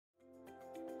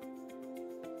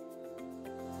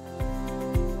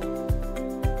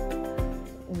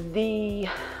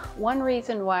One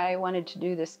reason why I wanted to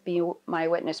do this Be My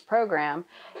Witness program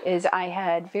is I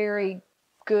had very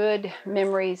good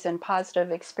memories and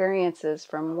positive experiences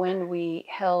from when we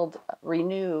held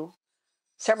Renew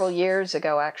several years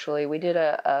ago. Actually, we did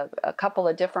a couple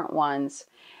of different ones,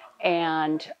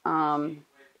 and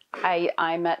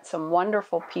I met some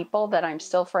wonderful people that I'm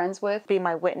still friends with. Be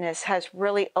My Witness has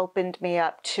really opened me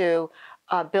up to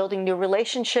building new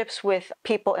relationships with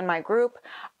people in my group.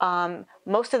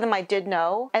 Most of them I did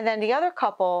know. And then the other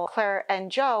couple, Claire and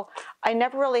Joe, I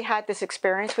never really had this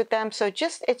experience with them. So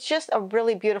it's just a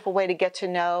really beautiful way to get to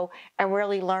know and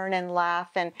really learn and laugh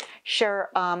and share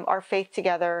our faith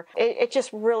together. It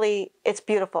just really, it's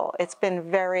beautiful. It's been a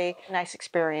very nice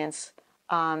experience.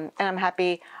 And I'm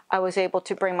happy I was able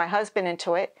to bring my husband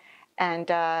into it. And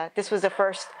this was the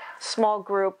first small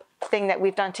group thing that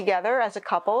we've done together as a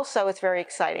couple, so it's very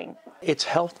exciting. It's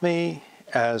helped me,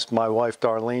 as my wife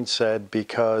Darlene said,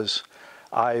 because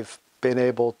I've been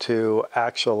able to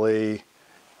actually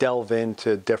delve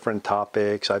into different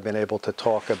topics. I've been able to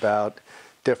talk about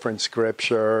different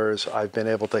scriptures. I've been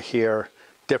able to hear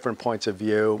different points of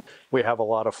view. We have a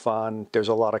lot of fun. There's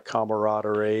a lot of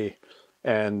camaraderie,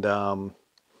 and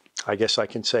I guess I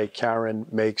can say Karen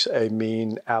makes a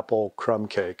mean apple crumb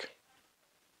cake.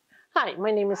 Hi,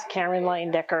 my name is Karen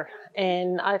Leindecker,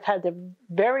 and I've had the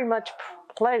very much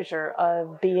pleasure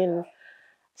of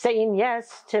saying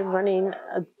yes to running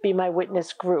a Be My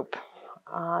Witness group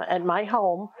at my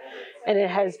home, and it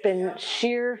has been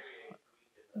sheer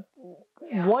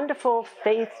wonderful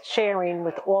faith sharing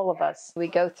with all of us. We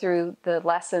go through the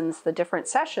lessons, the different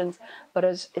sessions, but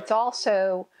it's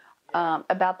also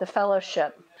about the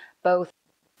fellowship, both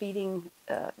feeding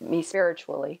me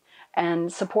spiritually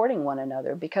and supporting one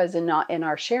another, because in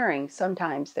our sharing,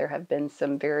 sometimes there have been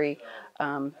some very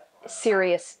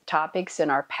serious topics in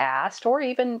our past or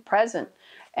even present,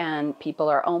 and people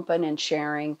are open and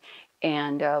sharing,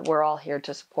 and we're all here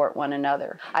to support one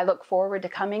another. I look forward to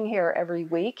coming here every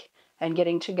week and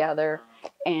getting together,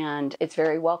 and it's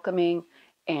very welcoming,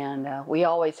 and we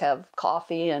always have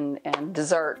coffee and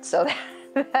dessert, so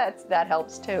that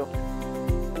helps too.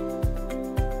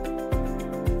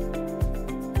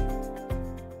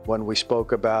 When we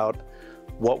spoke about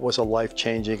what was a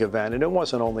life-changing event, and it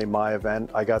wasn't only my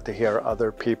event, I got to hear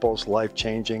other people's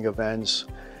life-changing events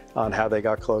on how they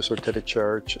got closer to the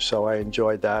church, so I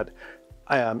enjoyed that.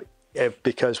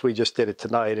 Because we just did it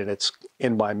tonight and it's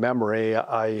in my memory,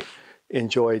 I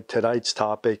enjoyed tonight's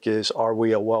topic is, are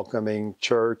we a welcoming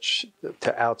church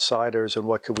to outsiders, and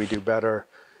what could we do better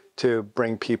to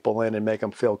bring people in and make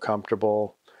them feel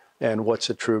comfortable? And what's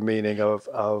the true meaning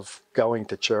of going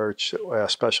to church,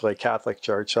 especially Catholic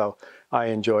church. So I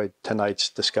enjoyed tonight's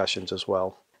discussions as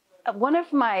well. One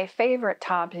of my favorite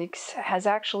topics has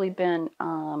actually been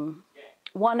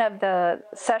one of the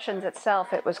sessions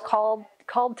itself. It was called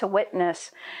to Witness.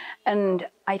 And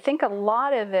I think a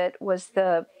lot of it was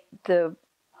the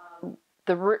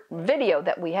video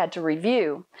that we had to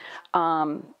review.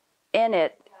 In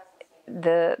it,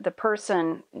 the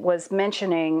person was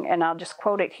mentioning, and I'll just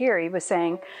quote it here, he was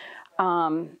saying,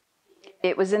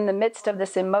 it was in the midst of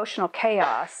this emotional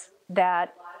chaos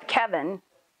that Kevin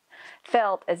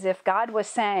felt as if God was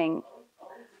saying,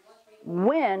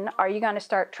 when are you going to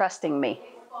start trusting me?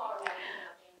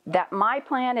 That my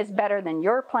plan is better than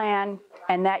your plan,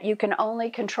 and that you can only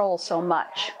control so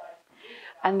much.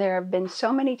 And there have been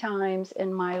so many times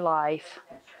in my life,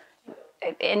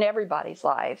 in everybody's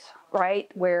lives, right,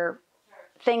 where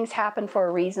things happen for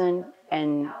a reason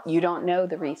and you don't know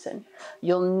the reason.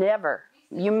 You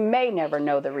may never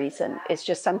know the reason. It's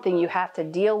just something you have to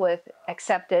deal with,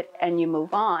 accept it, and you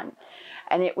move on.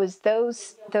 And it was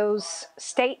those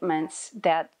statements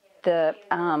that the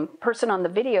person on the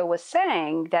video was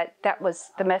saying, that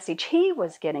was the message he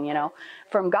was getting,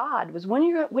 from God, was, when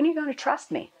are you going to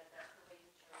trust me?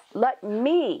 Let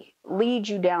me lead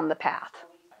you down the path.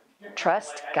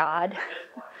 Trust God.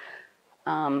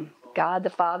 God the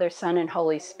Father, Son, and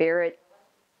Holy Spirit.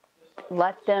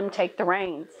 Let them take the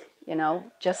reins,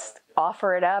 just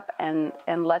offer it up and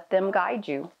let them guide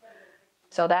you.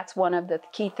 So that's one of the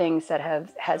key things that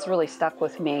has really stuck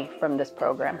with me from this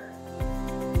program.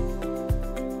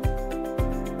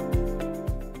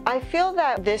 I feel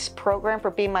that this program for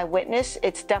Be My Witness,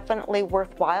 it's definitely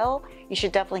worthwhile. You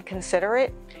should definitely consider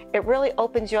it. It really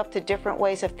opens you up to different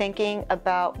ways of thinking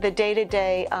about the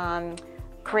day-to-day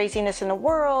craziness in the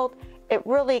world. It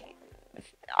really,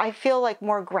 I feel like,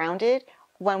 more grounded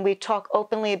when we talk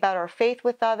openly about our faith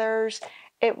with others.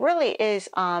 It really is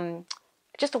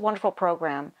just a wonderful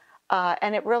program.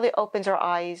 And it really opens our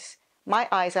eyes, my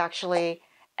eyes actually,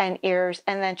 and ears,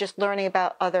 and then just learning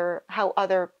about how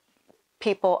other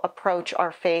people approach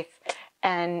our faith.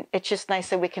 And it's just nice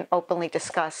that we can openly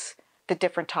discuss the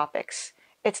different topics.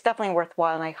 It's definitely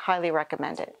worthwhile, and I highly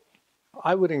recommend it.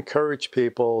 I would encourage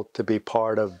people to be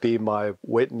part of Be My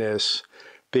Witness,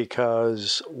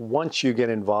 because once you get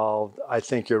involved, I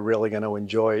think you're really going to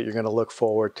enjoy it. You're going to look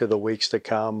forward to the weeks to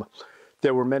come.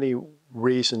 There were many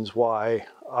reasons why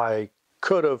I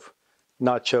could have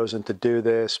not chosen to do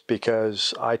this,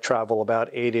 because I travel about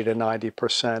 80 to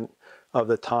 90% of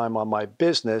the time on my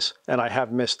business, and I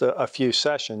have missed a few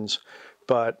sessions,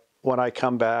 but when I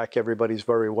come back, everybody's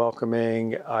very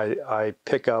welcoming. I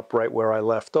pick up right where I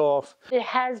left off. It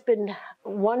has been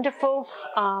wonderful.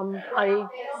 I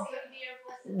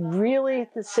really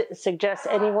suggest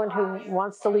anyone who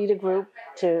wants to lead a group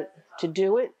to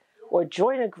do it or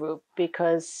join a group,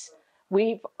 because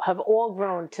we have all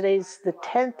grown. Today's the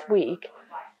 10th week,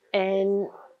 and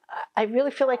I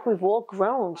really feel like we've all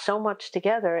grown so much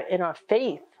together in our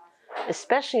faith,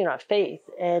 especially in our faith,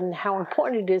 and how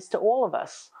important it is to all of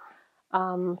us.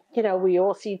 You know, we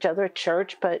all see each other at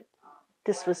church, but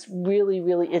this was really,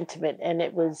 really intimate, and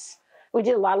we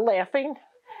did a lot of laughing.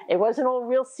 It wasn't all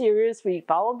real serious. We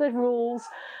followed the rules,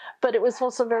 but it was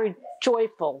also very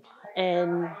joyful,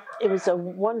 and it was a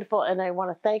wonderful, and I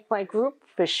want to thank my group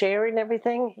for sharing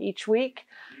everything each week,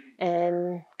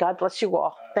 and God bless you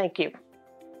all. Thank you.